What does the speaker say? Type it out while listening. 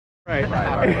Right.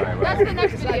 That's the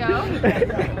next video.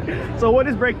 So what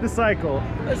is Break the Cycle?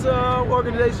 It's an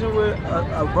organization with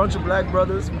a bunch of black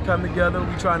brothers. We come together.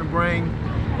 We trying to bring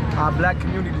our black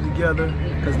community together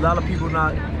because a lot of people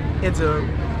not into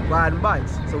riding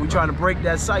bikes. So we trying to break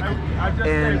that cycle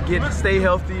and stay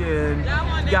healthy, and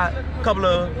got a couple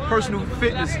of personal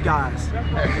fitness guys.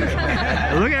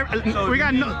 Look at, we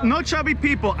got no chubby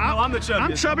people. I'm the chubbiest.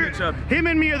 I'm chubby. I'm the chubby. Him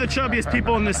and me are the chubbiest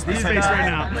people in this space right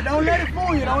now. But don't let it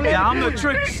fool you. Don't let it Yeah, I'm fool the you.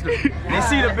 trickster. They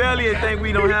see the belly and think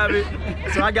we don't have it.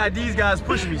 So I got these guys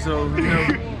pushing me. So, you know,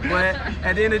 but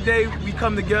at the end of the day, we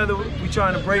come together. We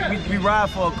trying to break. We ride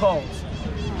for a cause.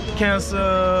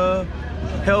 Cancer,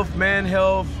 health, man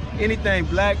health, anything,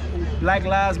 Black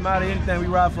Lives Matter, anything. We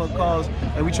ride for a cause,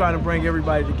 and we trying to bring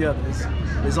everybody together.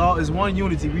 It's one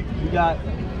unity. We got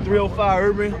 305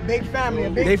 Urban. Big family.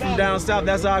 They from down south.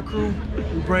 That's our crew.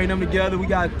 We bring them together. We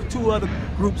got 2 other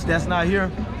groups that's not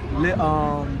here.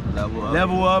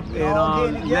 Level Up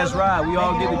and Let's Ride. We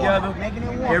all get together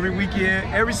every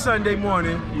weekend, every Sunday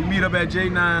morning. We meet up at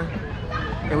J9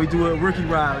 and we do a rookie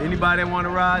ride. Anybody that want to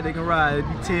ride, they can ride.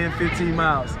 It'd be 10, 15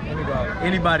 miles.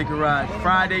 Anybody can ride.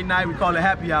 Friday night, we call it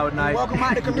happy hour night. Welcome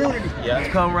out the community. Yeah,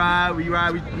 come ride. We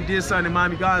did something in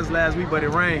Miami-Dade last week, but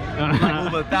it rained. Like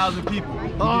over 1,000 people. We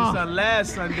did something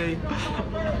last Sunday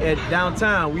at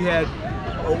downtown. We had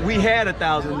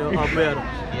 1,000 or better.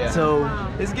 Yeah. So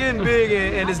it's getting big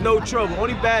and there's no trouble.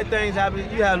 Only bad things happen.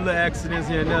 You have little accidents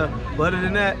here and there. But other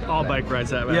than that, all bike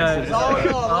rides have accidents.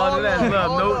 Yeah, all of that's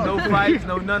love. No fights,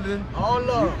 no nothing. All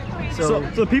love.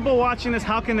 So people watching this,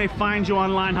 how can they find you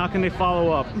online? How can they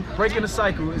follow up? Breaking the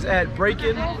Cycle is at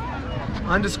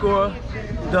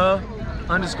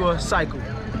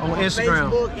breaking_the_cycle. On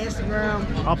Instagram. Facebook,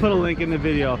 Instagram. I'll put a link in the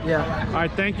video. Yeah. All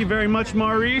right, thank you very much,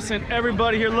 Maurice, and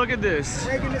everybody here. Look at this.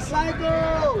 Breaking the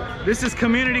cycle. This is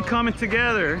community coming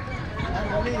together.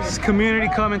 This is community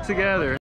coming together.